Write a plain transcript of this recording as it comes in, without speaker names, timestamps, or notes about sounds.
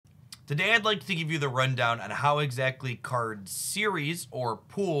Today I'd like to give you the rundown on how exactly card series, or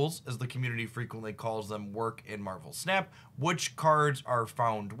pools as the community frequently calls them, work in Marvel Snap, which cards are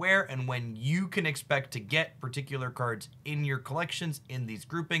found where, and when you can expect to get particular cards in your collections in these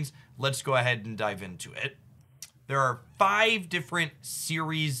groupings. Let's go ahead and dive into it. There are 5 different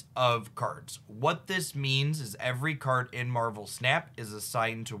series of cards. What this means is every card in Marvel Snap is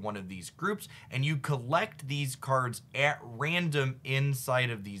assigned to one of these groups, and you collect these cards at random inside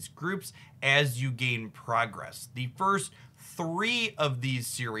of these groups as you gain progress. The first 3 of these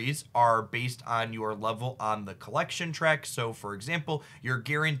series are based on your level on the collection track. So for example, you're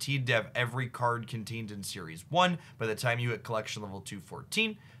guaranteed to have every card contained in series 1 by the time you hit collection level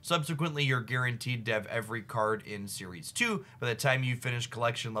 214. Subsequently, you're guaranteed to have every card in series 2 by the time you finish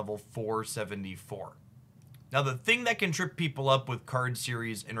collection level 474. Now, the thing that can trip people up with card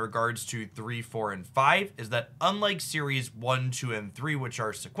series in regards to 3, 4, and 5 is that unlike series 1, 2, and 3, which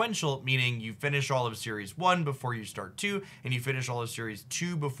are sequential, meaning you finish all of series 1 before you start 2, and you finish all of series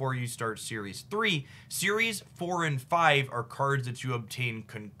 2 before you start series 3, series 4 and 5 are cards that you obtain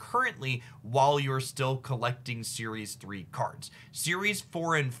concurrently while you're still collecting series 3 cards. Series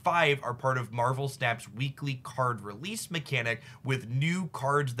 4 and 5 are part of Marvel Snap's weekly card release mechanic, with new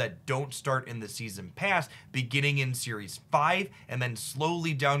cards that don't start in the season pass beginning in series 5 and then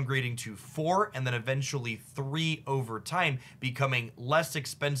slowly downgrading to 4 and then eventually 3 over time, becoming less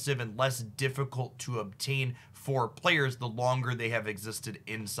expensive and less difficult to obtain for players the longer they have existed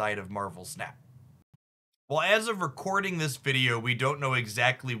inside of Marvel Snap. Well, as of recording this video, we don't know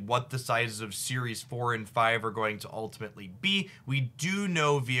exactly what the sizes of Series 4 and 5 are going to ultimately be. We do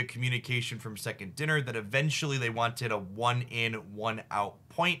know via communication from Second Dinner that eventually they wanted a 1 in, 1 out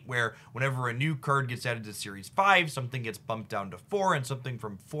point, where whenever a new card gets added to Series 5, something gets bumped down to 4, and something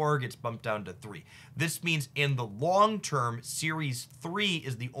from 4 gets bumped down to 3. This means in the long term, Series 3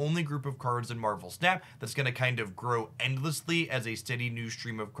 is the only group of cards in Marvel Snap that's going to kind of grow endlessly as a steady new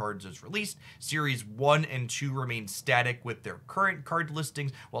stream of cards is released. Series 1 and 2 remain static with their current card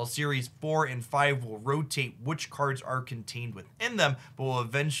listings, while Series 4 and 5 will rotate which cards are contained within them, but will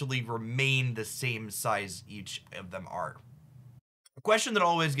eventually remain the same size each of them are. A question that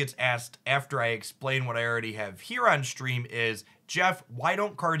always gets asked after I explain what I already have here on stream is, Jeff, why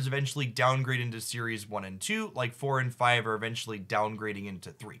don't cards eventually downgrade into Series 1 and 2 like 4 and 5 are eventually downgrading into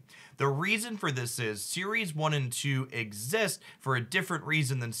 3? The reason for this is Series 1 and 2 exist for a different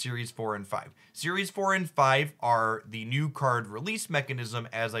reason than Series 4 and 5. Series 4 and 5 are the new card release mechanism,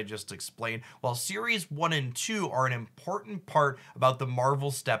 as I just explained, while Series 1 and 2 are an important part about the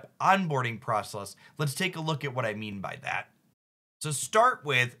Marvel Step onboarding process. Let's take a look at what I mean by that. To start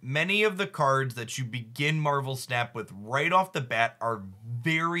with, many of the cards that you begin Marvel Snap with right off the bat are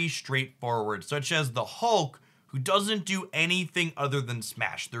very straightforward, such as the Hulk, who doesn't do anything other than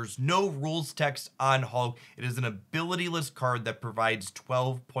smash. There's no rules text on Hulk. It is an abilityless card that provides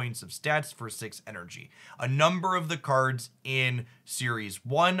 12 points of stats for 6 energy. A number of the cards in Series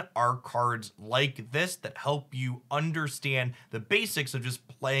 1 are cards like this that help you understand the basics of just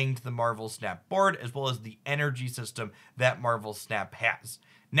playing to the Marvel Snap board, as well as the energy system that Marvel Snap has.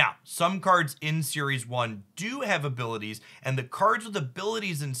 Now, some cards in Series 1 do have abilities, and the cards with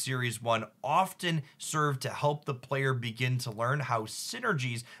abilities in Series 1 often serve to help the player begin to learn how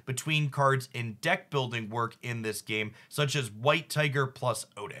synergies between cards in deck building work in this game, such as White Tiger plus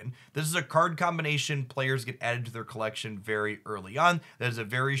Odin. This is a card combination players get added to their collection very early on. That is a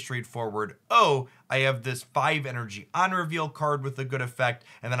very straightforward, oh, I have this 5 energy on reveal card with a good effect,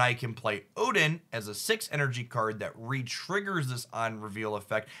 and then I can play Odin as a 6 energy card that re-triggers this on reveal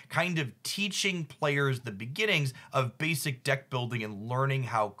effect, kind of teaching players the beginnings of basic deck building and learning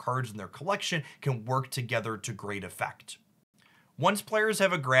how cards in their collection can work together to great effect. Once players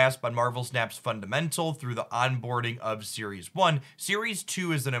have a grasp on Marvel Snap's fundamental through the onboarding of Series 1, Series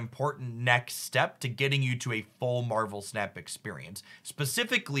 2 is an important next step to getting you to a full Marvel Snap experience.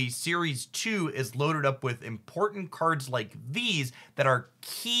 Specifically, Series 2 is loaded up with important cards like these that are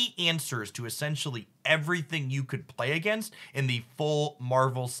key answers to essentially everything you could play against in the full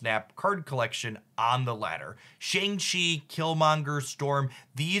Marvel Snap card collection on the ladder. Shang-Chi, Killmonger, Storm,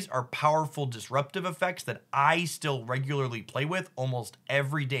 these are powerful disruptive effects that I still regularly play with almost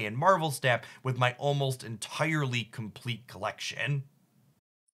every day in Marvel Snap with my almost entirely complete collection.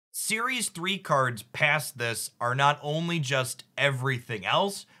 Series 3 cards past this are not only just everything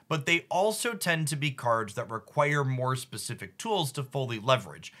else, but they also tend to be cards that require more specific tools to fully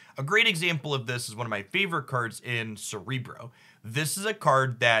leverage. A great example of this is one of my favorite cards in Cerebro. This is a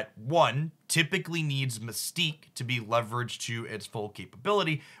card that, 1, typically needs Mystique to be leveraged to its full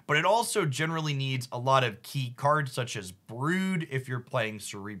capability, but it also generally needs a lot of key cards such as Brood if you're playing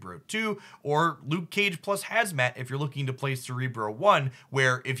Cerebro 2, or Luke Cage plus Hazmat if you're looking to play Cerebro 1,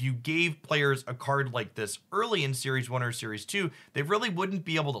 where if you gave players a card like this early in Series 1 or Series 2, they really wouldn't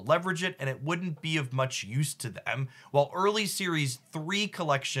be able to leverage it and it wouldn't be of much use to them, while early Series 3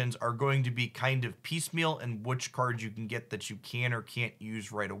 collections are going to be kind of piecemeal in which cards you can get that you can or can't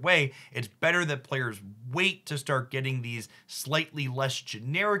use right away. It's better that players wait to start getting these slightly less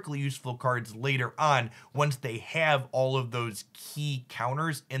generically useful cards later on once they have all of those key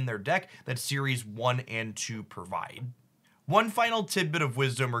counters in their deck that Series 1 and 2 provide. One final tidbit of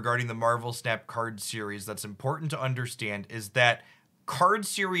wisdom regarding the Marvel Snap card series that's important to understand is that card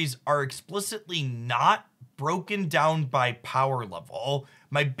series are explicitly not broken down by power level.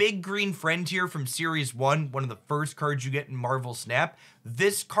 My big green friend here from Series 1, one of the first cards you get in Marvel Snap,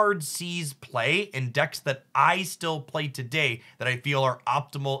 this card sees play in decks that I still play today that I feel are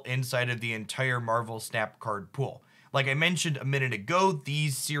optimal inside of the entire Marvel Snap card pool. Like I mentioned a minute ago,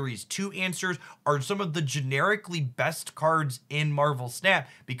 these Series 2 answers are some of the generically best cards in Marvel Snap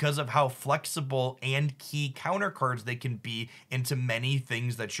because of how flexible and key counter cards they can be into many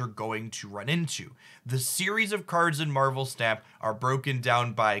things that you're going to run into. The series of cards in Marvel Snap are broken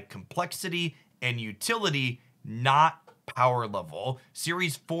down by complexity and utility, not power level.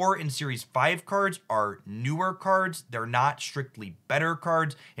 Series 4 and Series 5 cards are newer cards. They're not strictly better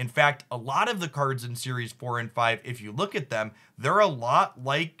cards. In fact, a lot of the cards in Series 4 and 5, if you look at them, they're a lot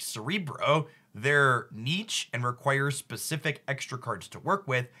like Cerebro. They're niche and require specific extra cards to work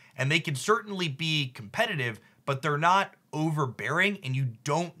with, and they can certainly be competitive, but they're not overbearing, and you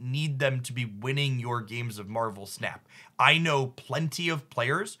don't need them to be winning your games of Marvel Snap. I know plenty of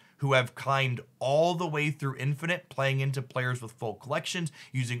players who have climbed all the way through Infinite playing into players with full collections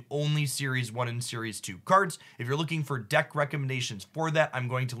using only Series 1 and Series 2 cards. If you're looking for deck recommendations for that, I'm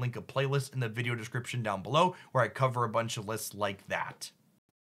going to link a playlist in the video description down below where I cover a bunch of lists like that.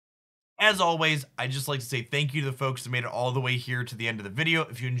 As always, I'd just like to say thank you to the folks that made it all the way here to the end of the video.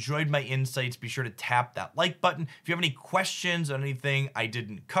 If you enjoyed my insights, be sure to tap that like button. If you have any questions on anything I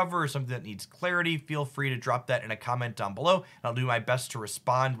didn't cover or something that needs clarity, feel free to drop that in a comment down below, and I'll do my best to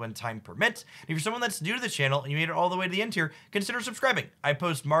respond when time permits. And if you're someone that's new to the channel and you made it all the way to the end here, consider subscribing. I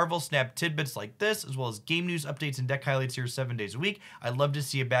post Marvel Snap tidbits like this, as well as game news, updates, and deck highlights here 7 days a week. I'd love to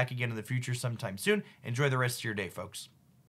see you back again in the future sometime soon. Enjoy the rest of your day, folks.